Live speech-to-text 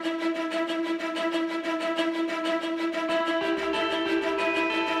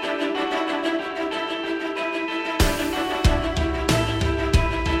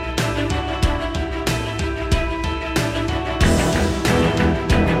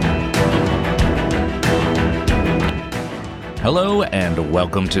Hello and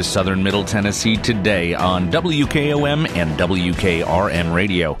welcome to Southern Middle Tennessee Today on WKOM and WKRM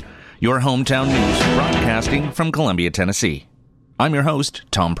Radio, your hometown news broadcasting from Columbia, Tennessee. I'm your host,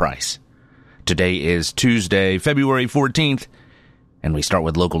 Tom Price. Today is Tuesday, February 14th, and we start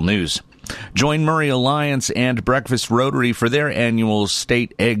with local news. Join Murray Alliance and Breakfast Rotary for their annual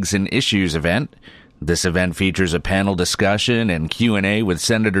State Eggs and Issues event. This event features a panel discussion and Q&A with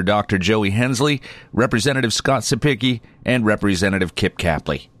Senator Dr. Joey Hensley, Representative Scott Cepicky, and Representative Kip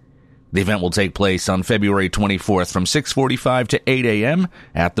Capley. The event will take place on February 24th from 6:45 to 8 a.m.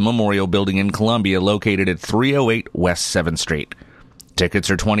 at the Memorial Building in Columbia, located at 308 West 7th Street. Tickets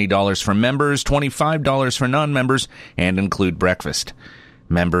are $20 for members, $25 for non-members, and include breakfast.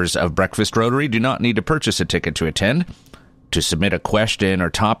 Members of Breakfast Rotary do not need to purchase a ticket to attend. To submit a question or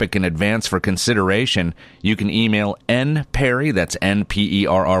topic in advance for consideration, you can email nperry, that's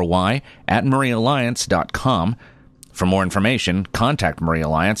N-P-E-R-R-Y, at murrayalliance.com. For more information, contact Murray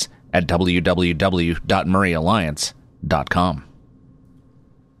Alliance at www.murrayalliance.com.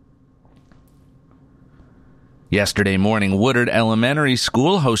 Yesterday morning, Woodard Elementary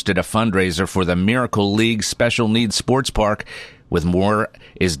School hosted a fundraiser for the Miracle League Special Needs Sports Park. With more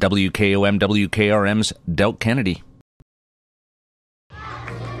is WKOM WKRM's Delk Kennedy.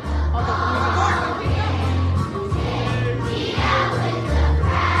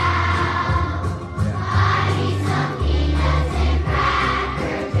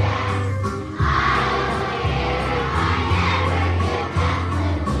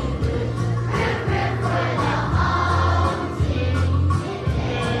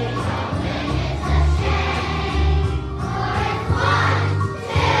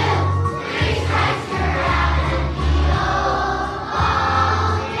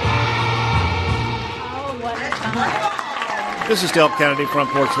 This is Delk Kennedy,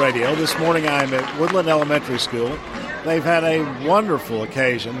 Front Porch Radio. This morning I'm at Woodland Elementary School. They've had a wonderful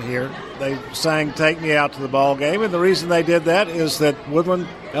occasion here. They sang Take Me Out to the Ball Game, and the reason they did that is that Woodland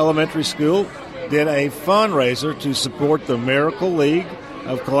Elementary School did a fundraiser to support the Miracle League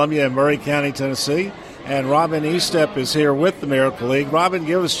of Columbia and Murray County, Tennessee. And Robin Estep is here with the Miracle League. Robin,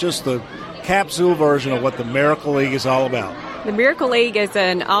 give us just the capsule version of what the Miracle League is all about. The Miracle League is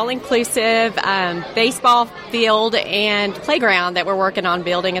an all-inclusive baseball field and playground that we're working on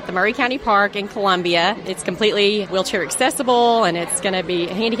building at the Murray County Park in Columbia. It's completely wheelchair accessible, and it's going to be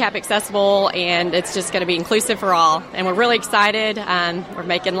handicap accessible, and it's just going to be inclusive for all. And we're really excited. We're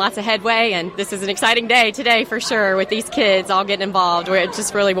making lots of headway, and this is an exciting day today for sure with these kids all getting involved. It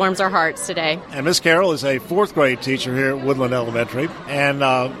just really warms our hearts today. And Miss Carroll is a fourth grade teacher here at Woodland Elementary,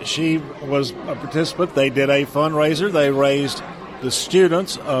 and she was a participant. They did a fundraiser. They raised the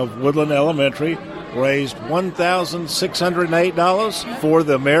students of Woodland Elementary raised $1,608 for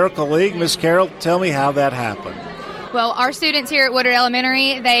the Miracle League. Miss Carroll, tell me how that happened. Well, our students here at Woodard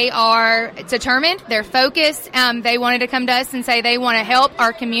Elementary, they are determined, they're focused. They wanted to come to us and say they want to help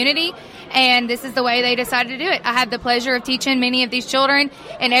our community, and this is the way they decided to do it. I have the pleasure of teaching many of these children,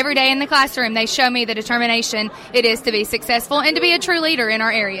 and every day in the classroom they show me the determination it is to be successful and to be a true leader in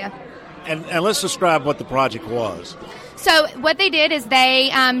our area. And let's describe what the project was. So what they did is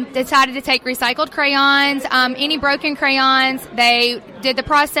they decided to take recycled crayons, any broken crayons. They did the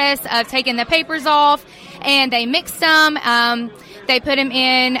process of taking the papers off, and they mixed them. They put them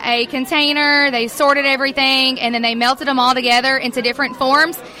in a container. They sorted everything, and then they melted them all together into different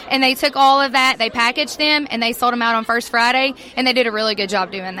forms. And they took all of that, they packaged them, and they sold them out on First Friday, and they did a really good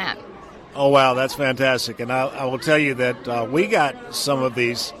job doing that. Oh, wow, that's fantastic. And I will tell you that we got some of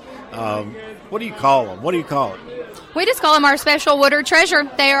these, what do you call them? What do you call it? We just call them our special Woodard treasure.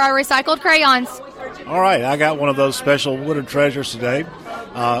 They are our recycled crayons. All right, I got one of those special Woodard treasures today,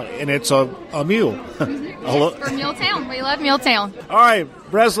 and it's a mule. Yes, for Muletown. We love Muletown. All right,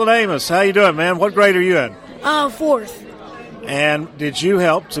 Breslin Amos, how you doing, man? What grade are you in? Fourth. And did you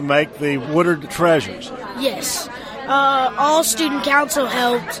help to make the Woodard treasures? Yes. All student council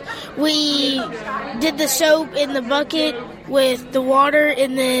helped. We did the soap in the bucket with the water,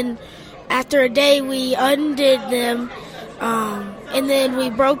 and then after a day, we undid them, and then we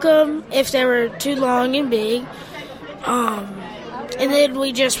broke them if they were too long and big. And then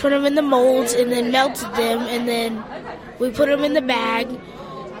we just put them in the molds and then melted them, and then we put them in the bag,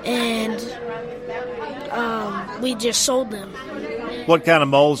 and we just sold them. What kind of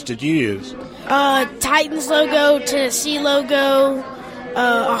molds did you use? Titans logo, Tennessee logo,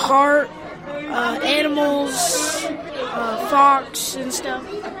 a heart, animals, fox and stuff.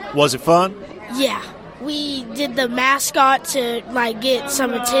 Was it fun? Yeah. We did the mascot to, get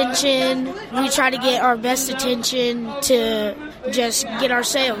some attention. We try to get our best attention to just get our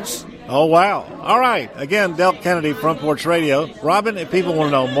sales. Oh, wow. All right. Again, Del Kennedy, Front Porch Radio. Robin, if people want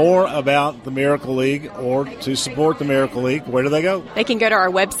to know more about the Miracle League or to support the Miracle League, where do they go? They can go to our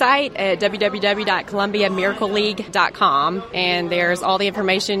website at www.columbiamiracleleague.com, and there's all the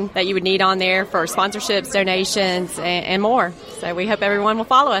information that you would need on there for sponsorships, donations, and more. So we hope everyone will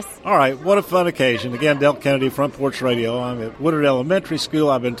follow us. All right. What a fun occasion. Again, Del Kennedy, Front Porch Radio. I'm at Woodard Elementary School.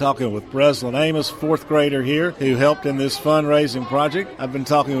 I've been talking with Breslin Amos, fourth grader here, who helped in this fundraising project. I've been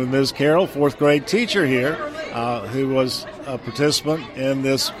talking with Ms. Carroll, fourth grade teacher here, who was a participant in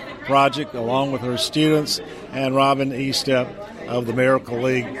this project along with her students, and Robin Estep of the Miracle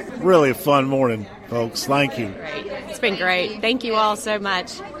League. Really a fun morning, folks. Thank you. Great. It's been great. Thank you all so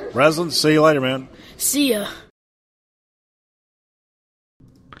much. Breslin, see you later, man. See ya.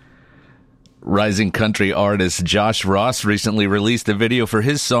 Rising country artist Josh Ross recently released a video for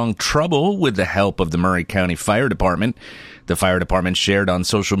his song Trouble with the help of the Maury County Fire Department. The fire department shared on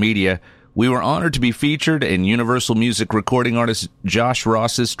social media, "We were honored to be featured in Universal Music recording artist Josh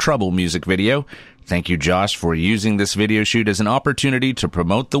Ross's Trouble music video. Thank you, Josh, for using this video shoot as an opportunity to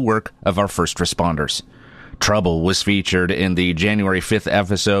promote the work of our first responders." Trouble was featured in the January 5th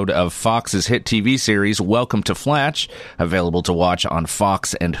episode of Fox's hit TV series Welcome to Flatch, available to watch on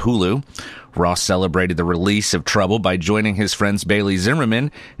Fox and Hulu. Ross celebrated the release of Trouble by joining his friends Bailey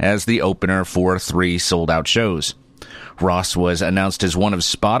Zimmerman as the opener for 3 sold-out shows. Ross was announced as one of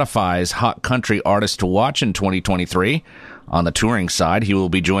Spotify's hot country artists to watch in 2023. On the touring side, he will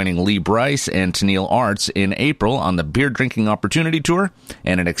be joining Lee Brice and Tennille Arts in April on the Beer Drinking Opportunity Tour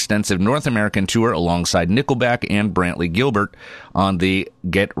and an extensive North American tour alongside Nickelback and Brantley Gilbert on the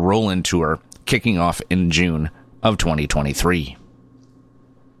Get Rollin' Tour, kicking off in June of 2023.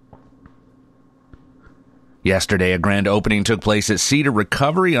 Yesterday, a grand opening took place at Cedar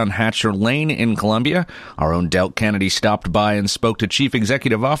Recovery on Hatcher Lane in Columbia. Our own Del Kennedy stopped by and spoke to Chief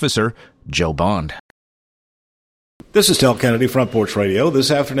Executive Officer Joe Bond. This is Del Kennedy, Front Porch Radio. This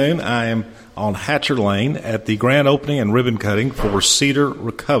afternoon, I am on Hatcher Lane at the grand opening and ribbon cutting for Cedar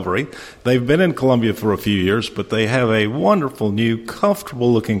Recovery. They've been in Columbia for a few years, but they have a wonderful new,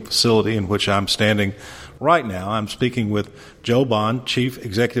 comfortable-looking facility in which I'm standing right now. I'm speaking with Joe Bond, Chief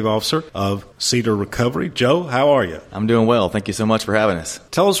Executive Officer of Cedar Recovery. Joe, how are you? I'm doing well. Thank you so much for having us.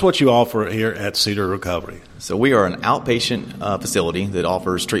 Tell us what you offer here at Cedar Recovery. So we are an outpatient facility that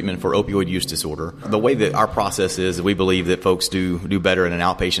offers treatment for opioid use disorder. The way that our process is, we believe that folks do better in an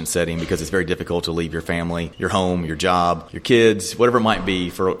outpatient setting because it's very difficult to leave your family, your home, your job, your kids, whatever it might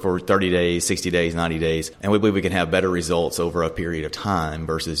be for 30 days, 60 days, 90 days. And we believe we can have better results over a period of time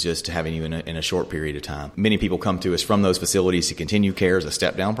versus just having you in a short period of time. Many people come to us from those facilities to continue care as a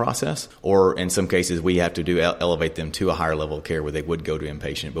step-down process, or in some cases we have to elevate them to a higher level of care where they would go to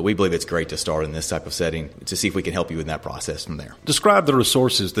inpatient. But we believe it's great to start in this type of setting to see if we can help you in that process from there. Describe the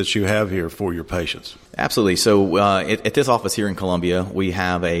resources that you have here for your patients. Absolutely. So at this office here in Columbia, we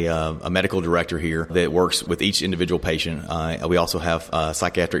have a medical director here that works with each individual patient. We also have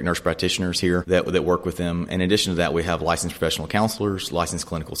psychiatric nurse practitioners here that work with them. In addition to that, we have licensed professional counselors, licensed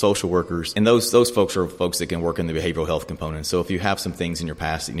clinical social workers, and those folks are folks that can work in the behavioral health component. So if you have some things in your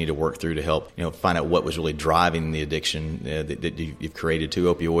past that you need to work through to help find out what was really driving the addiction that you've created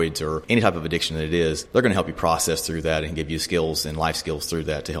to opioids or any type of addiction that it is, they're going to help you process through that and give you skills and life skills through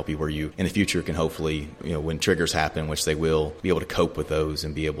that to help you where you in the future can hopefully, when triggers happen, which they will, be able to cope with those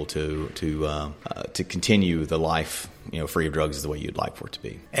and be able to continue the life free of drugs is the way you'd like for it to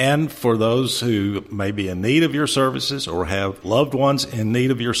be. And for those who may be in need of your services or have loved ones in need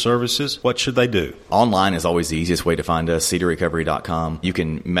of your services, what should they do? Online is always the easiest way to find us, cedarrecovery.com. You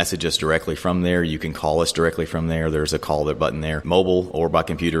can message us directly from there. You can call us directly from there. There's a call button there, mobile or by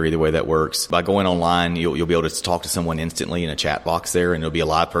computer, either way that works. By going online, you'll be able to talk to someone instantly in a chat box there, and it'll be a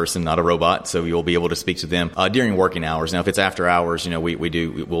live person, not a robot, so you'll be able to speak to them during working hours. Now, if it's after hours,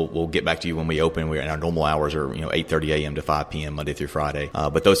 we'll get back to you when we open. We're in our normal hours are 8:30 a.m. to 5 p.m. Monday through Friday.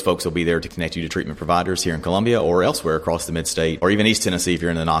 But those folks will be there to connect you to treatment providers here in Columbia or elsewhere across the mid-state, or even East Tennessee. If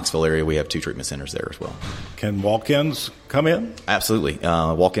you're in the Knoxville area, we have 2 treatment centers there as well. Can walk-ins come in? Absolutely.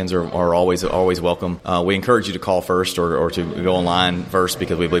 Walk-ins are always welcome. We encourage you to call first or to go online first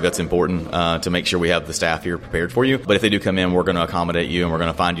because we believe that's important to make sure we have the staff here prepared for you. But if they do come in, we're going to accommodate you, and we're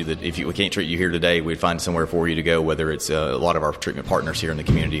going to find you that if we can't treat you here today, we'd find somewhere for you to go, whether it's a lot of our treatment partners here in the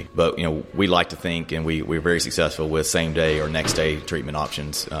community. But we like to think, and we're very successful with same-day or next-day treatment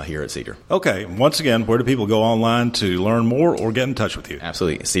options here at Cedar. Okay. Once again, where do people go online to learn more or get in touch with you?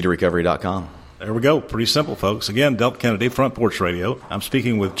 Absolutely. cedarrecovery.com. There we go. Pretty simple, folks. Again, Del Kennedy, Front Porch Radio. I'm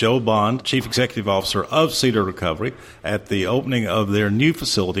speaking with Joe Bond, Chief Executive Officer of Cedar Recovery, at the opening of their new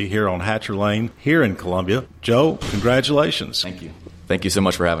facility here on Hatcher Lane here in Columbia. Joe, congratulations. Thank you. Thank you so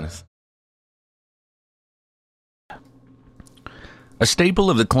much for having us. A staple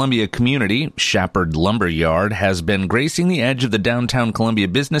of the Columbia community, Shepard Lumber Yard, has been gracing the edge of the downtown Columbia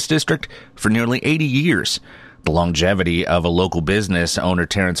business district for nearly 80 years. The longevity of a local business owner,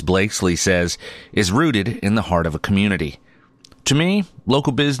 Terrence Blakesley, says is rooted in the heart of a community. To me,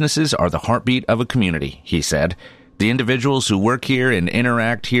 local businesses are the heartbeat of a community, he said. The individuals who work here and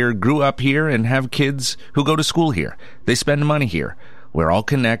interact here grew up here and have kids who go to school here. They spend money here. We're all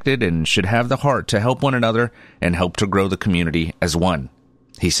connected and should have the heart to help one another and help to grow the community as one,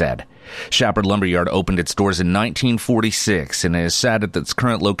 he said. Shepard Lumberyard opened its doors in 1946 and is sat at its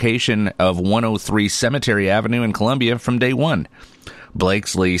current location of 103 Cemetery Avenue in Columbia from day one.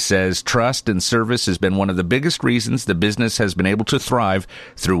 Blakesley says trust and service has been one of the biggest reasons the business has been able to thrive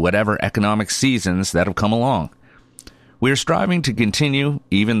through whatever economic seasons that have come along. We are striving to continue,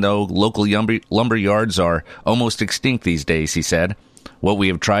 even though local lumber yards are almost extinct these days, he said. What we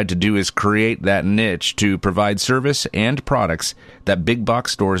have tried to do is create that niche to provide service and products that big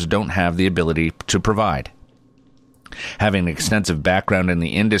box stores don't have the ability to provide. Having an extensive background in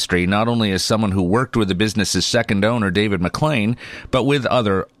the industry, not only as someone who worked with the business's second owner, David McLean, but with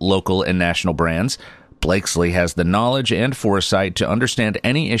other local and national brands, Blakesley has the knowledge and foresight to understand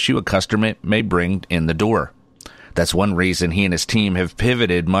any issue a customer may bring in the door. That's one reason he and his team have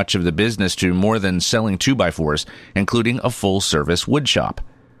pivoted much of the business to more than selling 2x4s, including a full-service wood shop.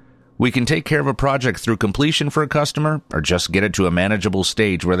 We can take care of a project through completion for a customer or just get it to a manageable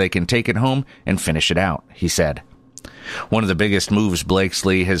stage where they can take it home and finish it out, he said. One of the biggest moves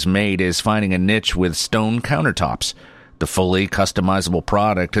Blakesley has made is finding a niche with stone countertops. The fully customizable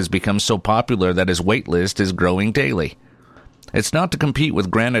product has become so popular that his wait list is growing daily. It's not to compete with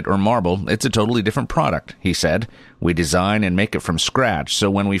granite or marble, it's a totally different product, he said. We design and make it from scratch,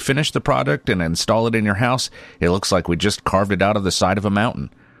 so when we finish the product and install it in your house, it looks like we just carved it out of the side of a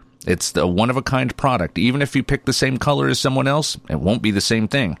mountain. It's the one-of-a-kind product. Even if you pick the same color as someone else, it won't be the same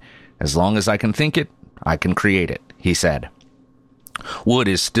thing. As long as I can think it, I can create it, he said. Wood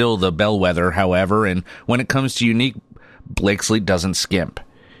is still the bellwether, however, and when it comes to unique, Blakesley doesn't skimp.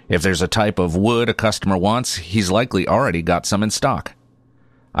 If there's a type of wood a customer wants, he's likely already got some in stock.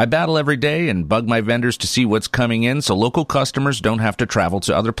 I battle every day and bug my vendors to see what's coming in so local customers don't have to travel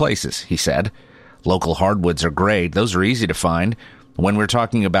to other places, he said. Local hardwoods are great. Those are easy to find. When we're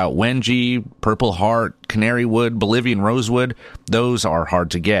talking about Wengie, Purple Heart, Canary Wood, Bolivian Rosewood, those are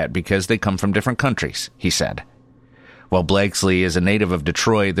hard to get because they come from different countries, he said. While Blakesley is a native of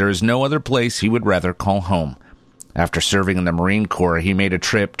Detroit, there is no other place he would rather call home. After serving in the Marine Corps, he made a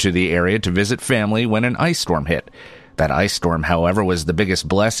trip to the area to visit family when an ice storm hit. That ice storm, however, was the biggest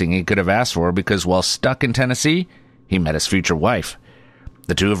blessing he could have asked for because while stuck in Tennessee, he met his future wife.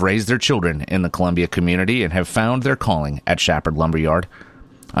 The two have raised their children in the Columbia community and have found their calling at Shepard Lumberyard.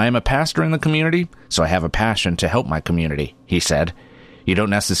 I am a pastor in the community, so I have a passion to help my community, he said. You don't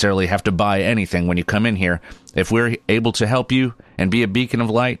necessarily have to buy anything when you come in here. If we're able to help you and be a beacon of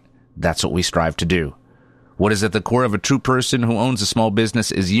light, that's what we strive to do. What is at the core of a true person who owns a small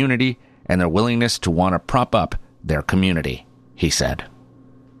business is unity and their willingness to want to prop up their community, he said.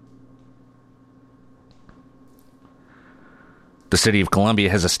 The City of Columbia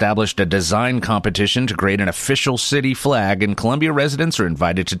has established a design competition to create an official city flag, and Columbia residents are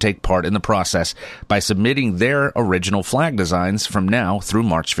invited to take part in the process by submitting their original flag designs from now through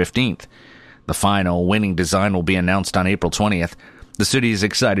March 15th. The final winning design will be announced on April 20th. The city is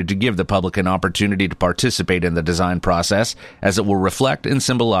excited to give the public an opportunity to participate in the design process, as it will reflect and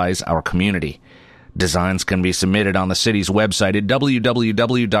symbolize our community. Designs can be submitted on the city's website at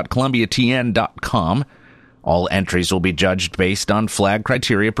www.columbiatn.com. All entries will be judged based on flag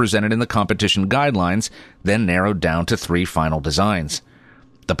criteria presented in the competition guidelines, then narrowed down to 3 final designs.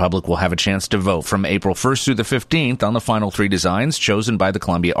 The public will have a chance to vote from April 1st through the 15th on the final 3 designs chosen by the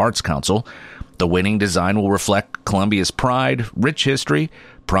Columbia Arts Council. The winning design will reflect Columbia's pride, rich history,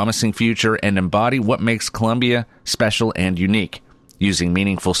 promising future, and embody what makes Columbia special and unique, using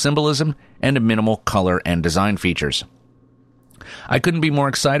meaningful symbolism and minimal color and design features. I couldn't be more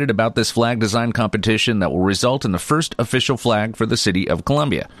excited about this flag design competition that will result in the first official flag for the city of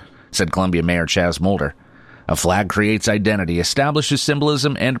Columbia, said Columbia Mayor Chaz Mulder. A flag creates identity, establishes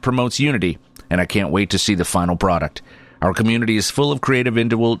symbolism, and promotes unity, and I can't wait to see the final product. Our community is full of creative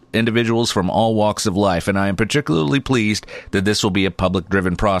individuals from all walks of life, and I am particularly pleased that this will be a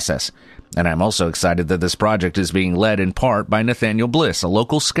public-driven process. And I'm also excited that this project is being led in part by Nathaniel Bliss, a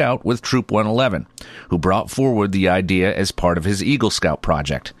local scout with Troop 111, who brought forward the idea as part of his Eagle Scout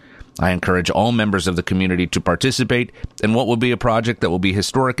project. I encourage all members of the community to participate in what will be a project that will be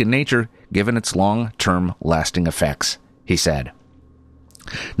historic in nature, given its long-term lasting effects, he said.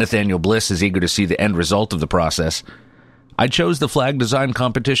 Nathaniel Bliss is eager to see the end result of the process. I chose the flag design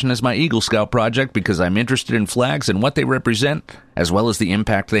competition as my Eagle Scout project because I'm interested in flags and what they represent, as well as the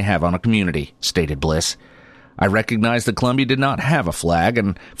impact they have on a community, stated Bliss. I recognized that Columbia did not have a flag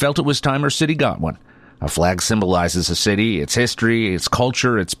and felt it was time our city got one. A flag symbolizes a city, its history, its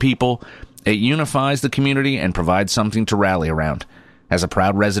culture, its people. It unifies the community and provides something to rally around. As a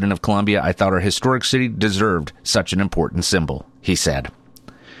proud resident of Columbia, I thought our historic city deserved such an important symbol, he said.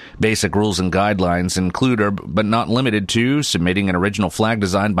 Basic rules and guidelines include, but not limited to, submitting an original flag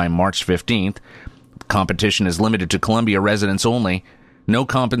design by March 15th. Competition is limited to Columbia residents only. No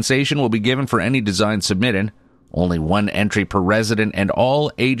compensation will be given for any design submitted. Only one entry per resident, and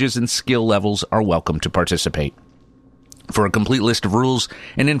all ages and skill levels are welcome to participate. For a complete list of rules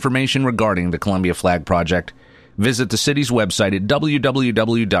and information regarding the Columbia Flag Project, visit the city's website at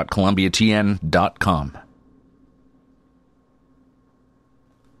www.columbiatn.com.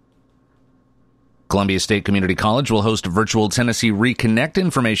 Columbia State Community College will host virtual Tennessee Reconnect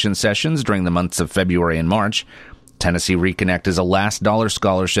information sessions during the months of February and March. Tennessee Reconnect is a last dollar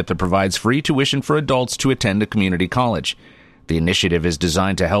scholarship that provides free tuition for adults to attend a community college. The initiative is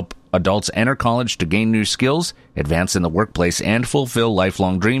designed to help adults enter college to gain new skills, advance in the workplace, and fulfill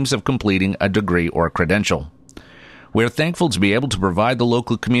lifelong dreams of completing a degree or credential. We're thankful to be able to provide the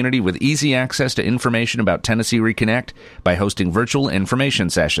local community with easy access to information about Tennessee Reconnect by hosting virtual information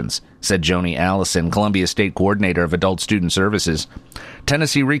sessions, said Joni Allison, Columbia State Coordinator of Adult Student Services.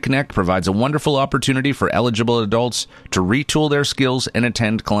 Tennessee Reconnect provides a wonderful opportunity for eligible adults to retool their skills and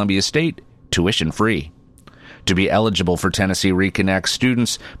attend Columbia State tuition-free. To be eligible for Tennessee Reconnect,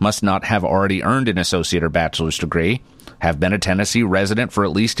 students must not have already earned an associate or bachelor's degree, have been a Tennessee resident for at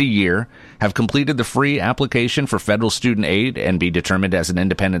least a year, have completed the free application for federal student aid and be determined as an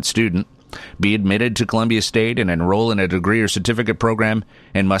independent student, be admitted to Columbia State and enroll in a degree or certificate program,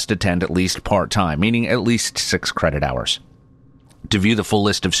 and must attend at least part-time, meaning at least 6 credit hours. To view the full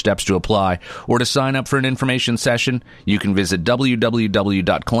list of steps to apply or to sign up for an information session, you can visit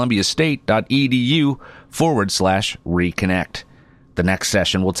www.columbiastate.edu/reconnect. The next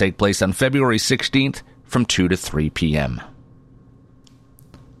session will take place on February 16th from 2 to 3 p.m.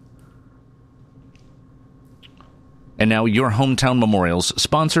 And now your hometown memorials,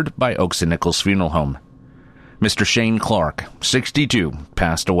 sponsored by Oaks and Nichols Funeral Home. Mr. Shane Clark, 62,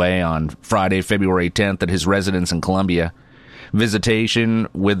 passed away on Friday, February 10th at his residence in Columbia. Visitation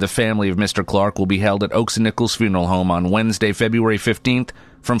with the family of Mr. Clark will be held at Oaks and Nichols Funeral Home on Wednesday, February 15th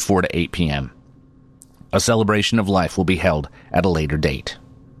from 4 to 8 p.m. A celebration of life will be held at a later date.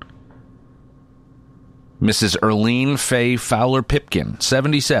 Mrs. Erlene Faye Fowler Pipkin,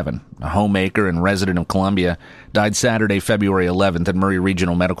 77, a homemaker and resident of Columbia, died Saturday, February 11th at Murray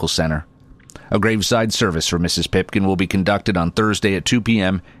Regional Medical Center. A graveside service for Mrs. Pipkin will be conducted on Thursday at 2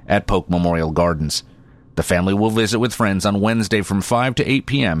 p.m. at Polk Memorial Gardens. The family will visit with friends on Wednesday from 5 to 8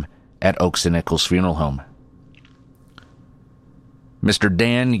 p.m. at Oaks and Nichols Funeral Home. Mr.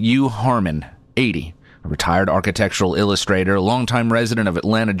 Dan U. Harmon, 80, a retired architectural illustrator, longtime resident of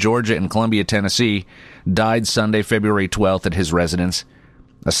Atlanta, Georgia, and Columbia, Tennessee, died Sunday, February 12th at his residence.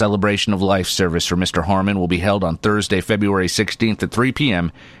 A celebration of life service for Mr. Harmon will be held on Thursday, February 16th at 3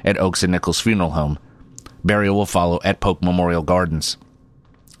 p.m. at Oaks and Nichols Funeral Home. Burial will follow at Polk Memorial Gardens.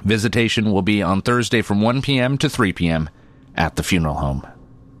 Visitation will be on Thursday from 1 p.m. to 3 p.m. at the funeral home.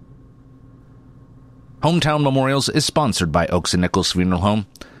 Hometown Memorials is sponsored by Oaks and Nichols Funeral Home,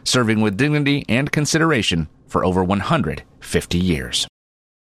 serving with dignity and consideration for over 150 years.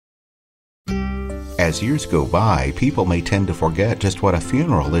 As years go by, people may tend to forget just what a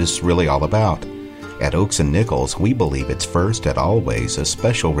funeral is really all about. At Oaks and Nichols, we believe it's first and always a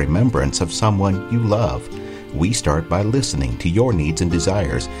special remembrance of someone you love. We start by listening to your needs and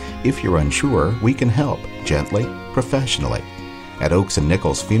desires. If you're unsure, we can help, gently, professionally. At Oaks and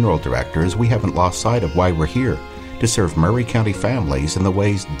Nichols Funeral Directors, we haven't lost sight of why we're here, to serve Murray County families in the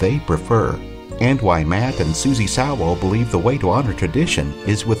ways they prefer, and why Matt and Susie Sowell believe the way to honor tradition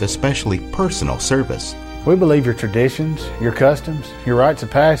is with especially personal service. We believe your traditions, your customs, your rites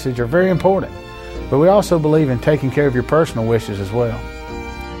of passage are very important, but we also believe in taking care of your personal wishes as well.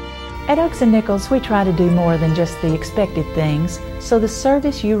 At Oaks and Nichols, we try to do more than just the expected things, so the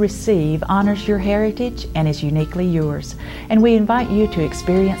service you receive honors your heritage and is uniquely yours, and we invite you to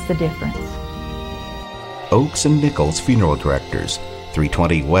experience the difference. Oaks and Nichols Funeral Directors,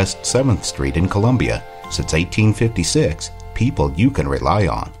 320 West 7th Street in Columbia. Since 1856, people you can rely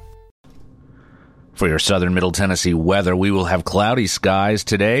on. For your southern Middle Tennessee weather, we will have cloudy skies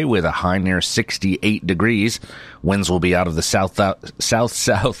today with a high near 68 degrees. Winds will be out of the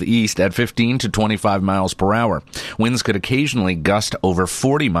south-southeast at 15 to 25 miles per hour. Winds could occasionally gust over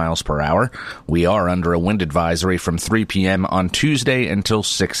 40 miles per hour. We are under a wind advisory from 3 p.m. on Tuesday until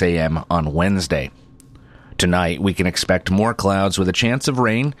 6 a.m. on Wednesday. Tonight, we can expect more clouds with a chance of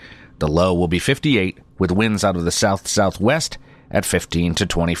rain. The low will be 58 with winds out of the south-southwest at 15 to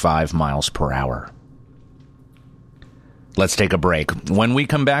 25 miles per hour. Let's take a break. When we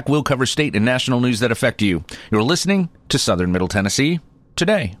come back, we'll cover state and national news that affect you. You're listening to Southern Middle Tennessee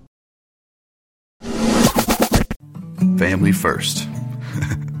Today. Family first.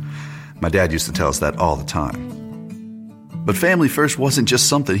 My dad used to tell us that all the time. But family first wasn't just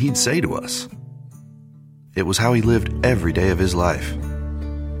something he'd say to us. It was how he lived every day of his life.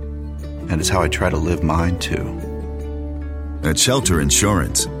 And it's how I try to live mine, too. At Shelter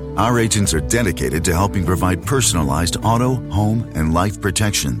Insurance, our agents are dedicated to helping provide personalized auto, home, and life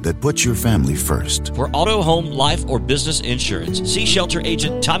protection that puts your family first. For auto, home, life, or business insurance, see Shelter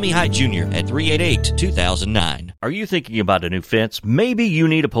Agent Tommy Hyde Jr. at 388-2009. Are you thinking about a new fence? Maybe you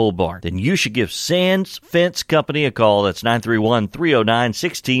need a pole barn. Then you should give Sands Fence Company a call. That's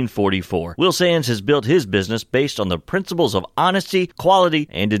 931-309-1644. Will Sands has built his business based on the principles of honesty, quality,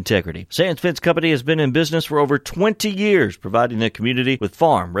 and integrity. Sands Fence Company has been in business for over 20 years, providing the community with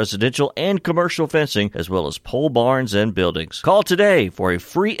farm, residential, and commercial fencing, as well as pole barns and buildings. Call today for a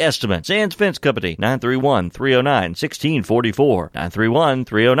free estimate. Sands Fence Company, 931-309-1644.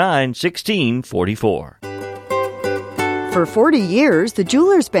 931-309-1644. For 40 years, the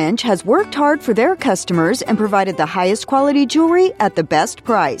Jewelers Bench has worked hard for their customers and provided the highest quality jewelry at the best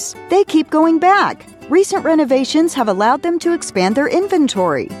price. They keep going back. Recent renovations have allowed them to expand their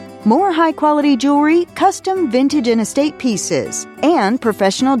inventory. More high-quality jewelry, custom vintage and estate pieces, and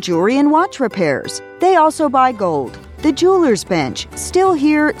professional jewelry and watch repairs. They also buy gold. The Jewelers Bench, still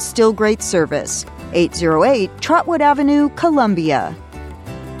here, still great service. 808 Trotwood Avenue, Columbia.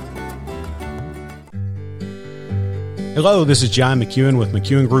 Hello, this is John McEwen with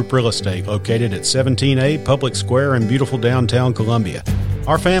McEwen Group Real Estate, located at 17A Public Square in beautiful downtown Columbia.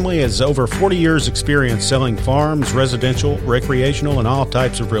 Our family has over 40 years' experience selling farms, residential, recreational, and all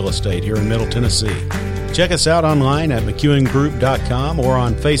types of real estate here in Middle Tennessee. Check us out online at McEwenGroup.com or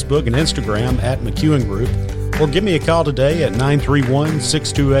on Facebook and Instagram at McEwen Group, or give me a call today at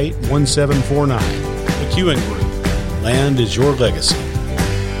 931-628-1749. McEwen Group. Land is your legacy.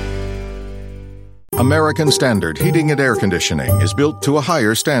 American Standard Heating and Air Conditioning is built to a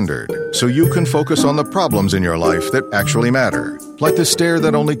higher standard, so you can focus on the problems in your life that actually matter, like the stair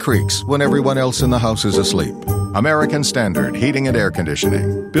that only creaks when everyone else in the house is asleep. American Standard Heating and Air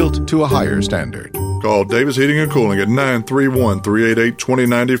Conditioning, built to a higher standard. Call Davis Heating and Cooling at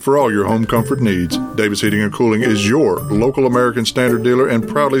 931-388-2090 for all your home comfort needs. Davis Heating and Cooling is your local American Standard dealer and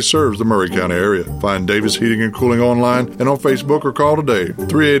proudly serves the Maury County area. Find Davis Heating and Cooling online and on Facebook or call today,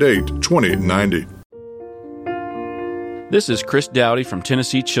 388-2090. This is Chris Dowdy from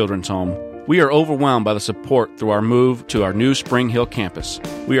Tennessee Children's Home. We are overwhelmed by the support through our move to our new Spring Hill campus.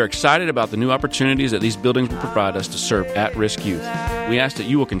 We are excited about the new opportunities that these buildings will provide us to serve at-risk youth. We ask that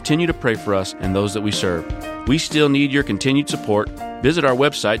you will continue to pray for us and those that we serve. We still need your continued support. Visit our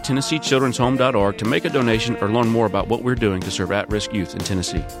website, TennesseeChildren'sHome.org, to make a donation or learn more about what we're doing to serve at-risk youth in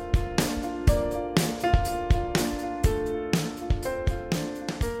Tennessee.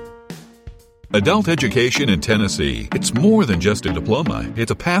 Adult education in Tennessee. It's more than just a diploma.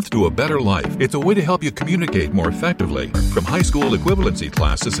 It's a path to a better life. It's a way to help you communicate more effectively. From high school equivalency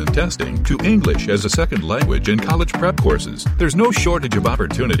classes and testing to English as a second language and college prep courses, there's no shortage of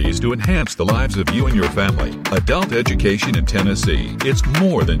opportunities to enhance the lives of you and your family. Adult education in Tennessee. It's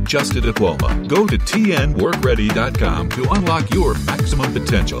more than just a diploma. Go to tnworkready.com to unlock your maximum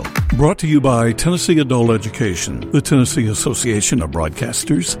potential. Brought to you by Tennessee Adult Education, the Tennessee Association of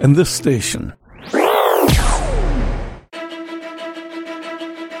Broadcasters, and this station.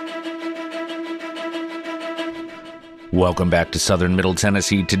 Welcome back to Southern Middle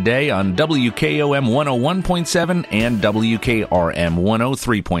Tennessee Today on WKOM 101.7 and WKRM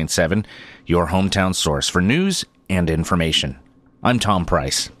 103.7, your hometown source for news and information. I'm Tom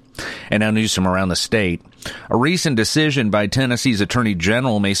Price. And now news from around the state. A recent decision by Tennessee's Attorney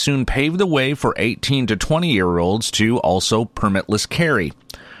General may soon pave the way for 18 to 20-year-olds to also permitless carry.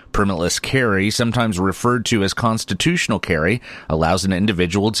 Permitless carry, sometimes referred to as constitutional carry, allows an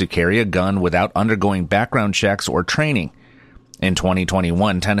individual to carry a gun without undergoing background checks or training. In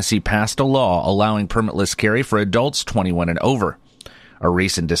 2021, Tennessee passed a law allowing permitless carry for adults 21 and over. A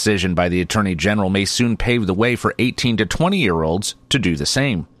recent decision by the Attorney General may soon pave the way for 18 to 20-year-olds to do the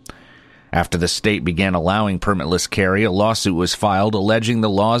same. After the state began allowing permitless carry, a lawsuit was filed alleging the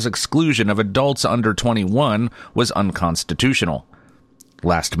law's exclusion of adults under 21 was unconstitutional.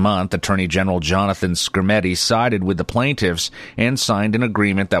 Last month, Attorney General Jonathan Skrmetti sided with the plaintiffs and signed an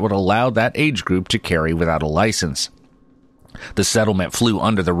agreement that would allow that age group to carry without a license. The settlement flew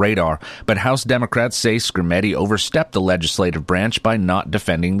under the radar, but House Democrats say Skrmetti overstepped the legislative branch by not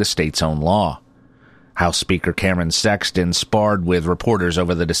defending the state's own law. House Speaker Cameron Sexton sparred with reporters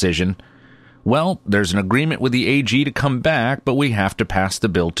over the decision. "Well, there's an agreement with the AG to come back, but we have to pass the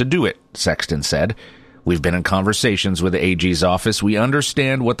bill to do it," Sexton said. "We've been in conversations with the AG's office. We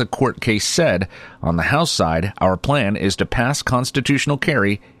understand what the court case said. On the House side, our plan is to pass constitutional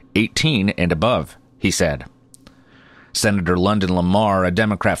carry 18 and above," he said. Senator London Lamar, a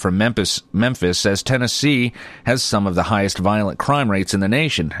Democrat from Memphis, says Tennessee has some of the highest violent crime rates in the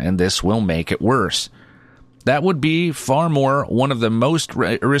nation, and this will make it worse. That would be far more one of the most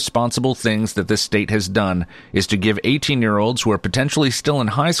irresponsible things that this state has done is to give 18-year-olds who are potentially still in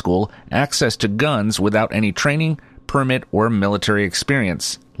high school access to guns without any training, permit, or military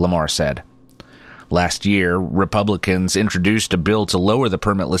experience, Lamar said. Last year, Republicans introduced a bill to lower the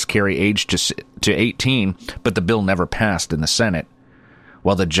permitless carry age to 18, but the bill never passed in the Senate.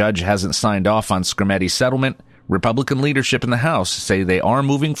 While the judge hasn't signed off on Skrmetti's settlement, Republican leadership in the House say they are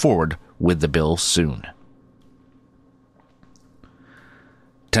moving forward with the bill soon.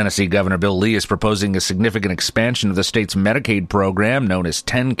 Tennessee Governor Bill Lee is proposing a significant expansion of the state's Medicaid program known as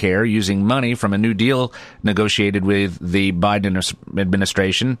TennCare, using money from a new deal negotiated with the Biden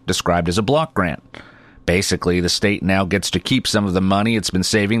administration described as a block grant. Basically, the state now gets to keep some of the money it's been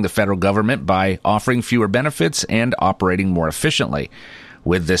saving the federal government by offering fewer benefits and operating more efficiently.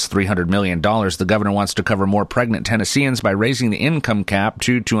 With this $300 million, the governor wants to cover more pregnant Tennesseans by raising the income cap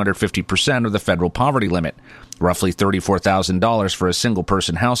to 250% of the federal poverty limit, roughly $34,000 for a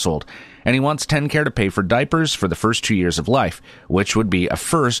single-person household, and he wants TennCare to pay for diapers for the first 2 years of life, which would be a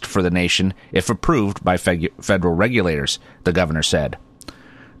first for the nation if approved by federal regulators, the governor said.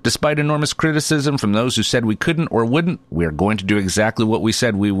 Despite enormous criticism from those who said we couldn't or wouldn't, we are going to do exactly what we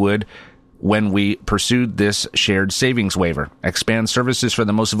said we would when we pursued this shared savings waiver, expand services for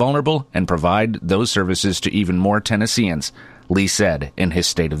the most vulnerable, and provide those services to even more Tennesseans, Lee said in his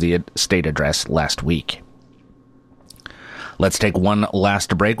State of the State address last week. Let's take one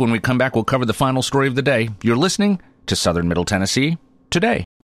last break. When we come back, we'll cover the final story of the day. You're listening to Southern Middle Tennessee Today.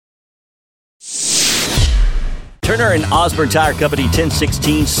 Turner and Osborne Tire Company,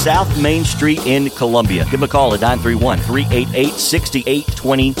 1016 South Main Street in Columbia. Give them a call at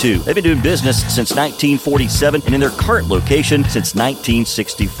 931-388-6822. They've been doing business since 1947 and in their current location since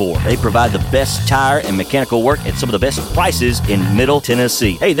 1964. They provide the best tire and mechanical work at some of the best prices in Middle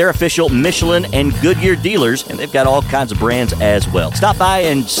Tennessee. Hey, they're official Michelin and Goodyear dealers, and they've got all kinds of brands as well. Stop by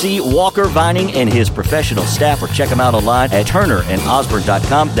and see Walker Vining and his professional staff, or check them out online at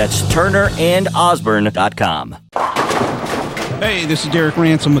turnerandosborne.com. That's turnerandosborne.com. Hey, this is Derek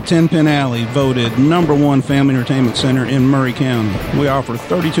Ransom with 10 Pin Alley, voted #1 family entertainment center in Murray County. We offer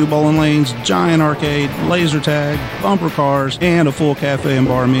 32 bowling lanes, giant arcade, laser tag, bumper cars, and a full cafe and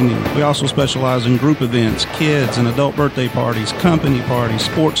bar menu. We also specialize in group events, kids and adult birthday parties, company parties,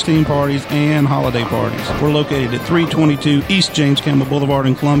 sports team parties, and holiday parties. We're located at 322 East James Campbell Boulevard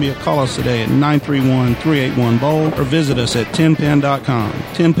in Columbia. Call us today at 931-381-BOWL or visit us at 10pin.com.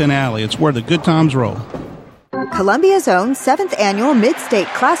 10 Pin Alley, it's where the good times roll. Columbia's own 7th annual Mid-State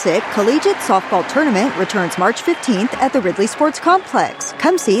Classic Collegiate Softball Tournament returns March 15th at the Ridley Sports Complex.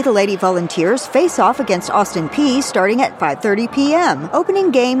 Come see the Lady Volunteers face off against Austin Peay starting at 5:30 p.m. Opening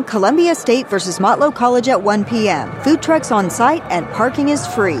game, Columbia State versus Motlow College at 1 p.m. Food trucks on site and parking is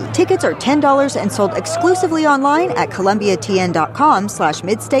free. Tickets are $10 and sold exclusively online at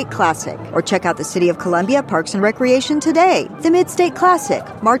columbiatn.com/Mid-State Classic. Or check out the City of Columbia Parks and Recreation today. The Mid-State Classic,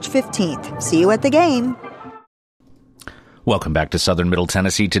 March 15th. See you at the game. Welcome back to Southern Middle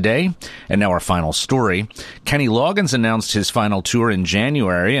Tennessee Today. And now our final story. Kenny Loggins announced his final tour in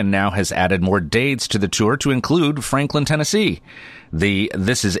January and now has added more dates to the tour to include Franklin, Tennessee. The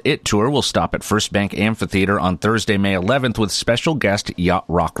This Is It tour will stop at First Bank Amphitheater on Thursday, May 11th with special guest Yacht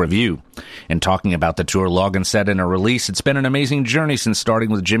Rock Review. In talking about the tour, Loggins said in a release, "It's been an amazing journey since starting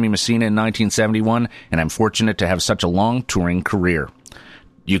with Jimmy Messina in 1971, and I'm fortunate to have such a long touring career."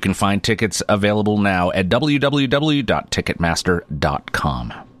 You can find tickets available now at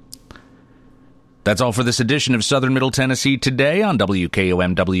www.ticketmaster.com. That's all for this edition of Southern Middle Tennessee Today on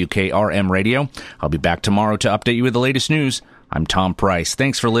WKOM WKRM Radio. I'll be back tomorrow to update you with the latest news. I'm Tom Price.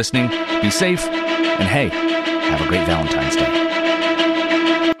 Thanks for listening. Be safe, and hey, have a great Valentine's Day.